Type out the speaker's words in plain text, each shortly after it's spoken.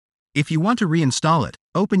If you want to reinstall it,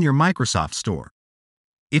 open your Microsoft Store.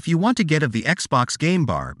 If you want to get of the Xbox Game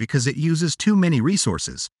Bar because it uses too many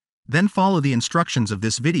resources, then follow the instructions of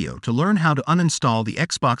this video to learn how to uninstall the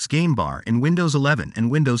Xbox Game Bar in Windows 11 and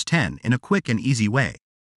Windows 10 in a quick and easy way.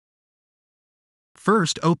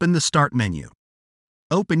 First, open the Start menu.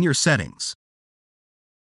 Open your settings.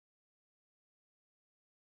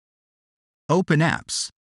 Open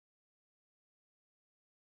Apps.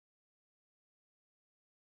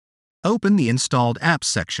 Open the Installed Apps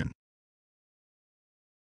section.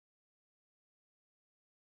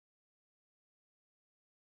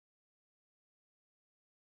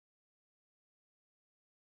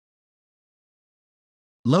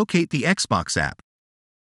 Locate the Xbox app.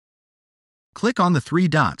 Click on the three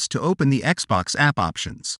dots to open the Xbox app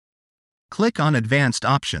options. Click on Advanced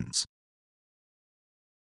Options.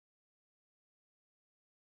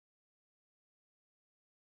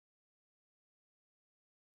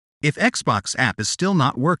 If Xbox app is still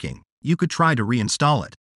not working, you could try to reinstall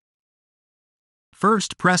it.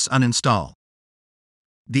 First, press Uninstall.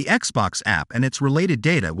 The Xbox app and its related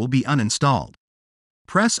data will be uninstalled.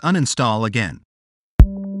 Press Uninstall again.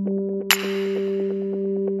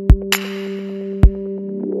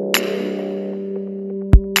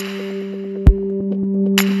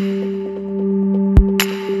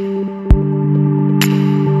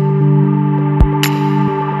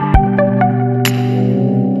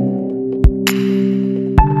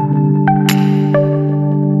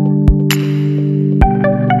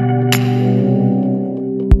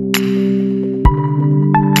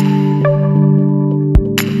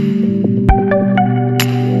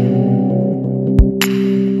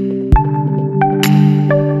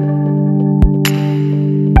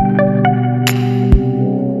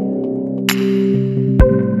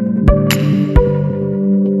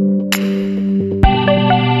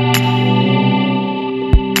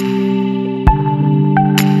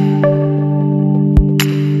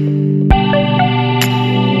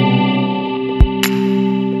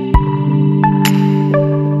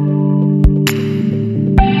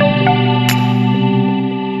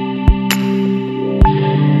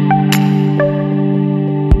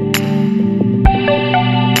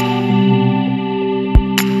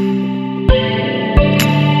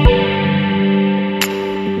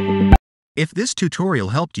 If this tutorial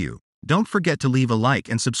helped you, don't forget to leave a like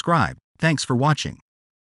and subscribe. Thanks for watching.